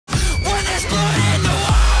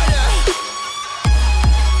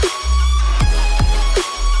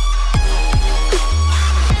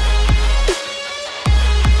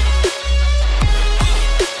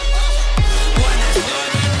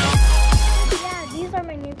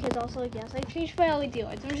lights also, yes, I changed my LED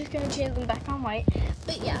lights. I'm just going to change them back on white.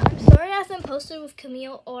 But yeah, I'm sorry I haven't posted with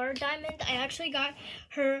Camille or Diamond. I actually got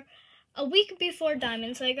her a week before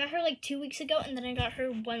Diamond. So I got her like 2 weeks ago, and then I got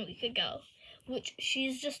her 1 week ago. Which,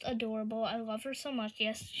 she's just adorable. I love her so much.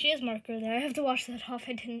 Yes, she has marker there. I have to wash that off.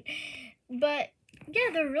 I didn't. But yeah,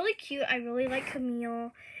 they're really cute. I really like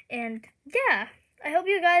Camille. And yeah, I hope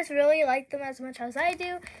you guys really like them as much as I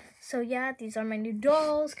do. So yeah, these are my new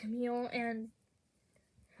dolls, Camille and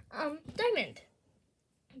Diamond.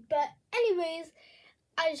 But anyways,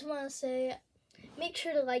 I just want to say, make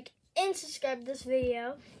sure to like and subscribe this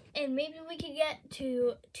video, and maybe we could get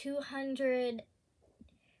to 200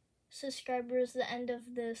 subscribers at the end of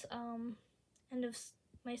this end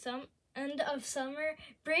of summer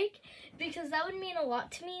break, because that would mean a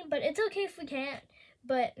lot to me. But it's okay if we can't,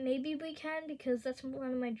 but maybe we can, because that's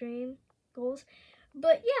one of my dream goals.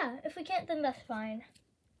 But yeah, if we can't, then that's fine.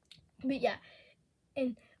 But yeah,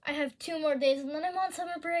 and I have 2 more days and then I'm on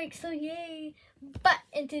summer break, so yay. But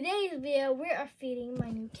in today's video, we are feeding my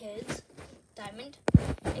new kids, Diamond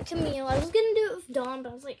and Camille. I was gonna do it with Dawn,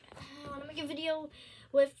 but I was like, I want to make a video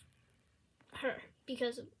with her,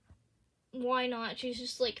 because why not? She's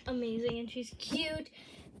just like amazing and she's cute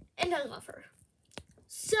and I love her.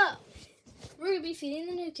 So we're gonna be feeding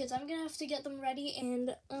the new kids. I'm gonna have to get them ready.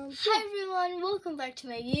 And hi everyone, welcome back to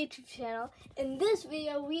my YouTube channel. In this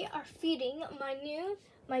video, we are feeding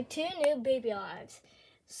my 2 new baby lives.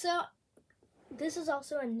 So this is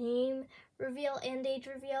also a name reveal and age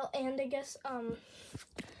reveal, and I guess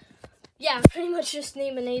yeah, pretty much just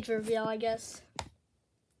name and age reveal, I guess.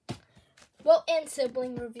 Well, and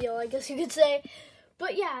sibling reveal, I guess you could say.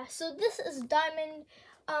 But yeah, so this is Diamond.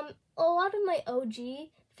 A lot of my OG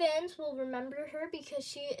fans will remember her because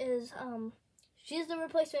she is she's the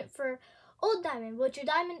replacement for old Diamond, which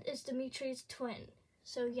Diamond is Dimitri's twin.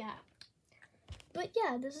 So yeah. But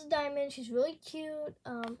yeah, this is Diamond. She's really cute.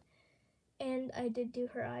 And I did do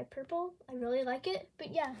her eye purple. I really like it.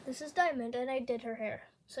 But yeah, this is Diamond, and I did her hair.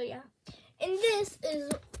 So yeah. And this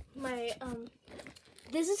is my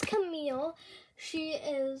this is Camille. She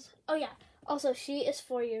is, oh yeah, also she is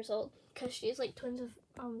 4 years old, because she's like twins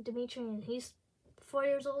of Dimitri, and he's 4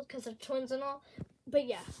 years old because they're twins and all. But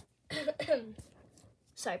yeah,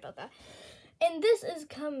 sorry about that. And this is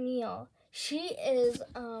Camille. She is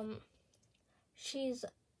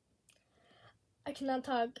I cannot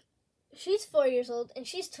talk. She's 4 years old and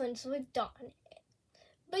she's twins with Dawn.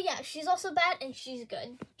 But yeah, she's also bad and she's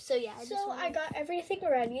good. So yeah, I got everything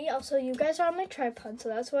ready. Also, you guys are on my tripod, so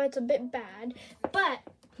that's why it's a bit bad. But,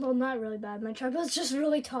 well, not really bad. My tripod's just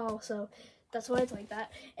really tall, so that's why it's like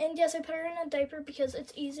that. And yes, I put her in a diaper because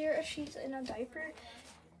it's easier if she's in a diaper,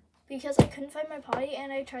 because I couldn't find my potty,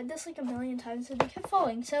 and I tried this like a million times and they kept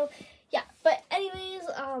falling. So yeah, but anyways,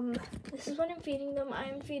 this is what I'm feeding them.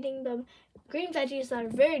 I'm feeding them green veggies that are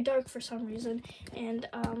very dark for some reason, and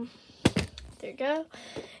there you go.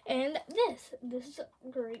 And this is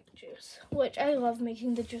grape juice, which I love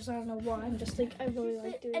making the juice. I don't know why, I'm just like, I really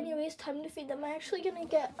like doing it. Anyways, time to feed them. I'm actually gonna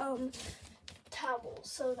get towels,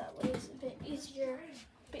 so that way it's a bit easier.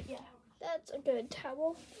 But yeah, that's a good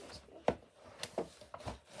towel.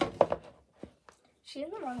 She's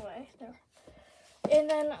in the wrong way there. And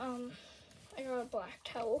then I got a black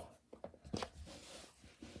towel.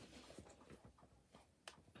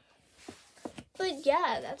 But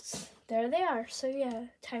yeah, there they are. So yeah,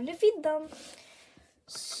 time to feed them.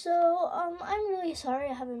 So I'm really sorry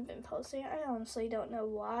I haven't been posting. I honestly don't know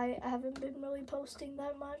why I haven't been really posting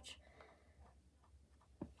that much.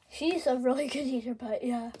 She's a really good eater, but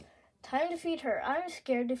yeah, time to feed her. I'm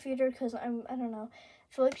scared to feed her because I don't know.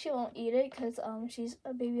 I feel like she won't eat it because she's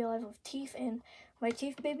a baby alive with teeth, and my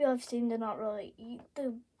teeth baby alive seem to not really eat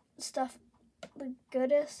the stuff the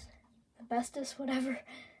goodest, the bestest, whatever.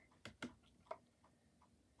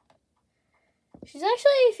 She's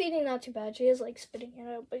actually feeding not too bad. She is like spitting it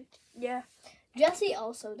out, but yeah. Jessie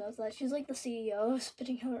also does that. She's like the CEO of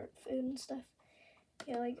spitting out food and stuff.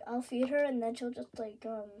 Yeah, like I'll feed her and then she'll just like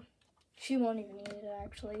she won't even eat it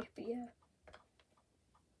actually, but yeah.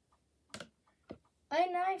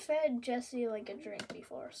 I fed Jessie like a drink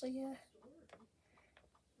before, so yeah.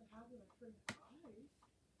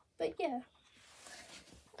 But yeah,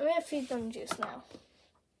 I'm gonna feed them juice now.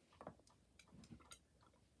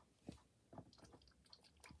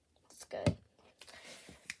 It's good.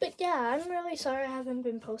 But yeah, I'm really sorry I haven't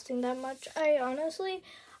been posting that much. I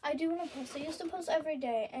do want to post. I used to post every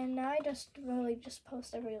day, and now I just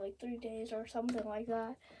post every like 3 days or something like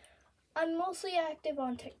that. I'm mostly active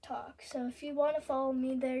on TikTok, so if you want to follow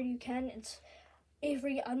me there, you can. It's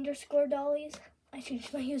Avery_Dollies. I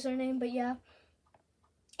changed my username, but yeah.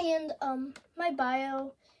 And my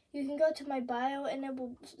bio you can go to my bio and it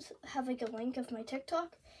will have like a link of my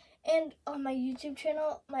TikTok. And on my YouTube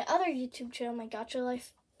channel, my other YouTube channel, my Gacha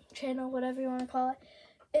Life channel, whatever you want to call it,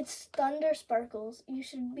 it's Thunder Sparkles. You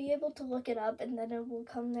should be able to look it up and then it will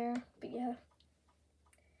come there. But yeah,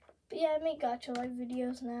 I make Gacha Life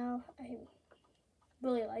videos now. I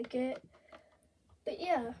really like it. But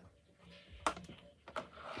yeah,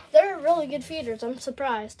 they're really good feeders. I'm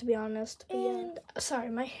surprised, to be honest. But and sorry,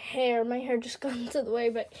 my hair just got into the way.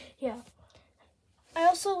 But yeah, I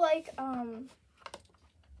also like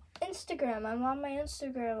Instagram. I'm on my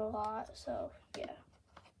Instagram a lot, so yeah.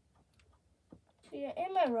 Yeah,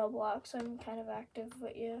 and my Roblox, I'm kind of active,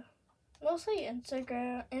 but yeah. Mostly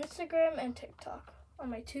Instagram and TikTok are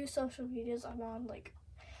my two social medias I'm on, like,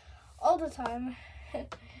 all the time.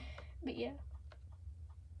 But yeah.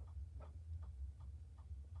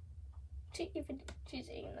 She's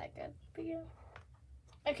eating that good, but yeah.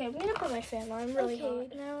 Okay, I'm gonna put my fan on. I'm really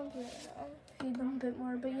hot. Now I'm gonna feed them a bit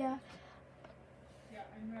more, but yeah.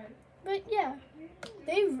 But yeah,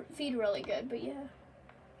 they feed really good, but yeah.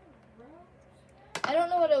 I don't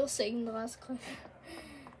know what I was saying in the last clip,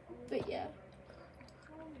 but yeah.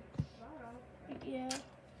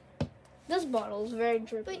 This bottle is very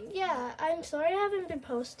drippy. But yeah, I'm sorry I haven't been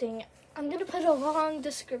posting. I'm gonna put a long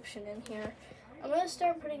description in here. I'm gonna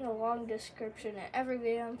start putting a long description in every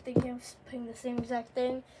video. I'm thinking of putting the same exact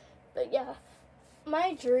thing, but yeah.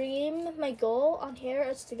 My dream, my goal on here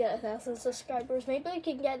is to get 1,000 subscribers. Maybe we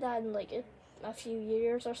can get that in like a few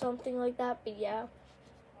years or something like that, but yeah.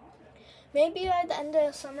 Maybe by the end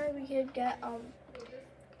of summer we could get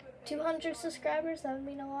 200 subscribers. That would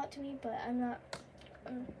mean a lot to me, but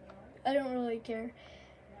I don't really care.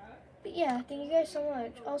 But yeah, thank you guys so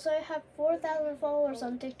much. Also, I have 4,000 followers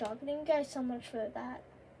on TikTok. Thank you guys so much for that.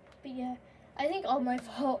 But yeah, I think all my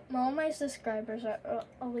subscribers are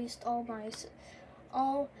at least all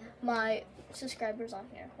my subscribers on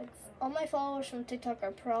here. Like all my followers from TikTok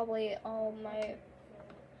are probably all my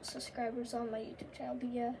subscribers on my YouTube channel.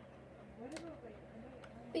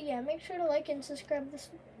 But yeah, make sure to like and subscribe this.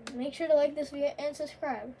 Make sure to like this video and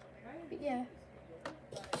subscribe. But yeah,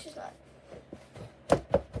 she's not.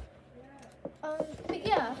 But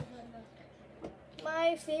yeah,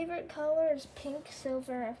 my favorite color is pink,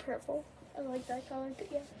 silver, and purple. I like that color. But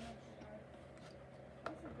yeah.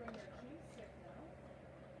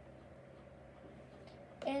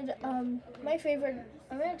 And my favorite,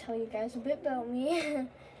 I'm gonna tell you guys a bit about me.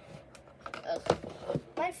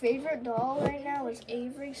 My favorite doll right now is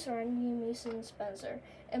Avery, Serenity, Mason, Spencer.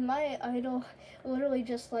 And my idol literally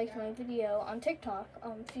just liked my video on TikTok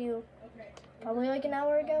probably like an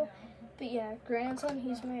hour ago. But yeah, grandson,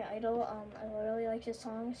 he's my idol. I literally like his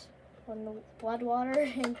songs on the Blood Water,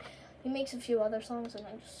 and he makes a few other songs, and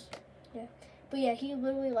yeah. But yeah, he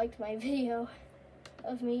literally liked my video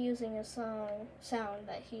of me using a sound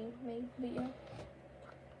that he made.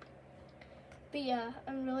 But yeah,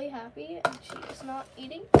 I'm really happy, and she's not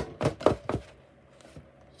eating.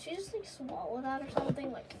 She just like swallowed that or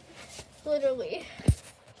something, like literally.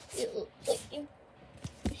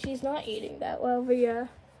 She's not eating that well, but yeah.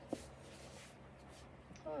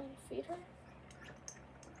 Oh, feed her.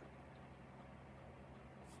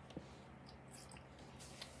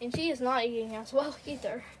 And she is not eating as well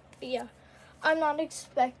either. But yeah, I'm not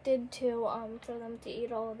expected to for them to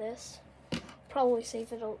eat all of this. Probably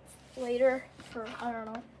save it later for, I don't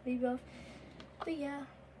know, maybe. But yeah.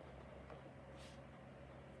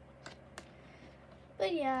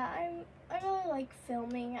 I really like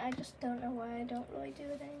filming. I just don't know why I don't really do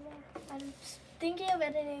it anymore. I'm thinking of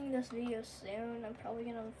editing this video soon. I'm probably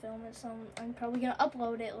gonna film it I'm probably gonna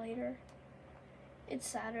upload it later. It's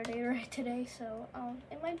Saturday right today, so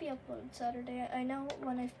it might be uploaded Saturday. I know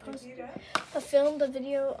when I filmed a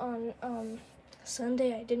video on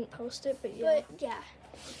Sunday, I didn't post it, but yeah.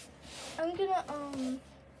 I'm gonna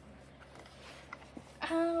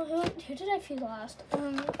who did I feed last?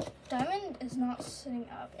 Diamond is not sitting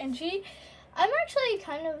up, and I'm actually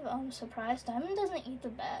kind of surprised. Diamond doesn't eat the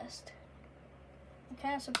best. I'm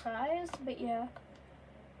kind of surprised, but yeah.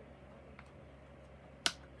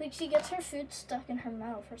 Like she gets her food stuck in her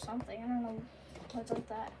mouth or something. I don't know what's like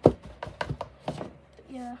that. But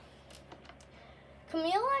yeah.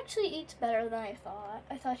 Camille actually eats better than I thought.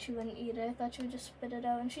 I thought she wouldn't eat it. I thought she would just spit it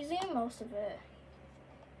out, and she's eating most of it.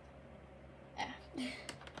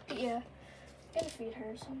 But yeah, I'm gonna feed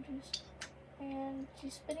her some juice, and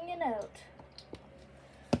she's spitting it out.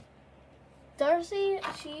 Darcy,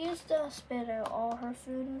 she used to spit out all her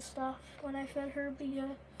food and stuff when I fed her, but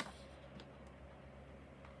yeah.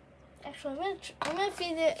 Actually, I'm gonna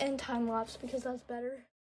feed it in time lapse because that's better.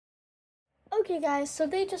 Okay guys, so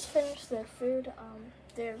they just finished their food.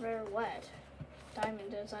 They're very wet.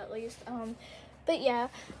 Diamond is at least. But yeah,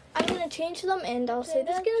 I'm gonna change them and I'll say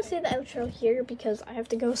the outro here because I have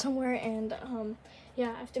to go somewhere and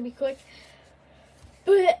yeah, I have to be quick.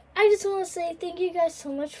 But I just want to say thank you guys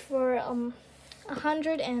so much for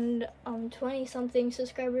 120 something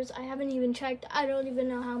subscribers. I haven't even checked. I don't even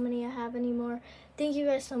know how many I have anymore. Thank you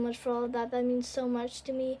guys so much for all of that. That means so much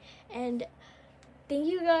to me. And thank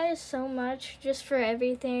you guys so much just for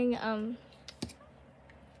everything. And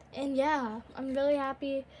yeah, I'm really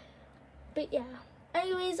happy. But yeah.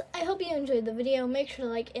 Anyways, I hope you enjoyed the video. Make sure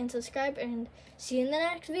to like and subscribe and see you in the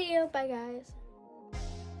next video. Bye guys.